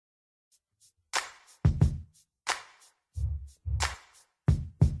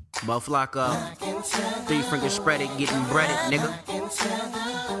BoFlacko, 3-finger spread it, getting breaded, nigga.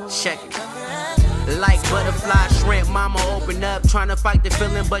 Check it. Like butterfly shrimp, mama open up, tryna fight the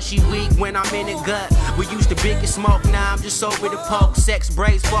feeling, but she weak when I'm in the gut. We used to big and smoke, now I'm just over the poke. Sex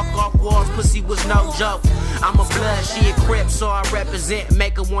braids, fuck off walls, pussy was no joke. I'm a blood, she a crip, so I represent.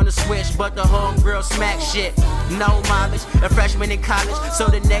 Make her wanna switch, but the homegirl smack shit. No mileage, a freshman in college. So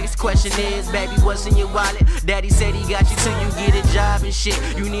the next question is, baby, what's in your wallet? Daddy said he got you till you get a job and shit.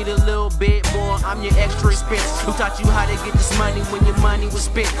 You need a little bit more, I'm your extra expense. Who taught you how to get this money when your money was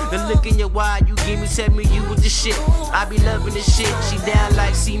spent? The look in your eye you give me, tell me you with the shit. I be loving this shit, she down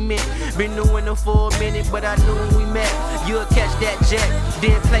like cement. Been knowing her for a minute, but I knew when we met. You'll catch that jet,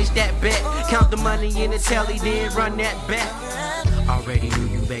 then place that bet. Count the money in the telly, then run that back. Already knew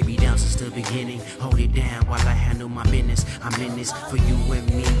you, baby, down since the beginning. Hold it down while I handle my business. I'm in this for you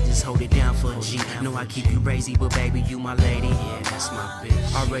and me, just hold it down for a G. Know I keep you crazy, but baby, you my lady. Yeah, that's my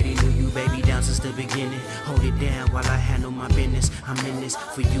bitch. Already knew you, baby, down since the beginning. Hold it down while I handle my business. I'm in this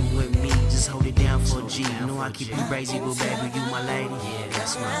for you and me, just hold it down for a G. Know I keep you crazy, but baby, you my lady. Yeah,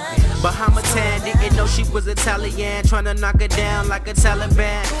 that's my bitch. Bahama tan, didn't know she was Italian, tryna knock her down like a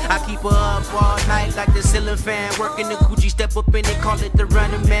Taliban. I keep her up all night like the ceiling fan, working the coochie, step up in it, call it the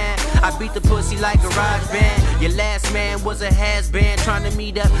running man. I beat the pussy like a garage band. Your last man was a has-been, trying to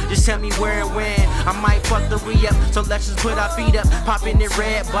meet up, just tell me where and when. I might fuck the re-up, so let's just put our feet up. Pop in that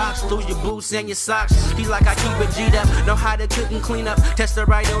red box, lose your boots and your socks. Feel like I keep it G'd up, know how to cook and clean up. Test her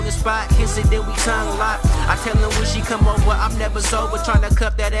right on the spot, kiss it, then we tongue lock. I tell her when she come over, I'm never sober, trying to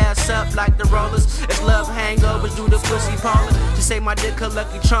cup that ass up like the rollers. It's love hangovers, do the pussy parlor. She say my dick a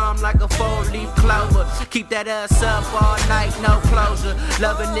lucky charm like a 4-leaf clover. Keep that ass up all night, no closure.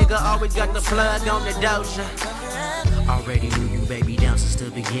 Love a nigga, always got the plug on the doja. Already knew you, baby, down since the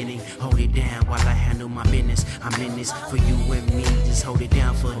beginning. Hold it down while I handle my business. I'm in this for you and me, just hold it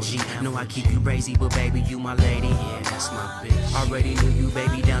down for a G. Know I keep you crazy, but baby, you my lady. Yeah, that's my bitch. Already knew you,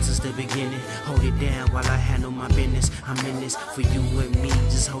 baby, down since the beginning. Hold it down while I handle my business. I'm in this for you and me,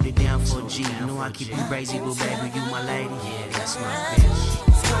 just hold it down for a G. Know I keep you crazy, but baby, you my lady. Yeah, that's my bitch.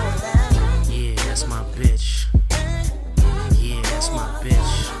 Yeah, that's my bitch. Yeah, that's my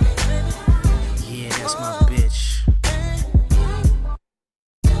bitch. Yeah, that's my bitch.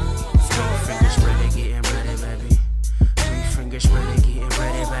 3 fingers spread it, getting ready, baby. 3 fingers spread it, getting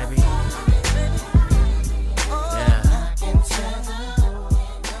ready.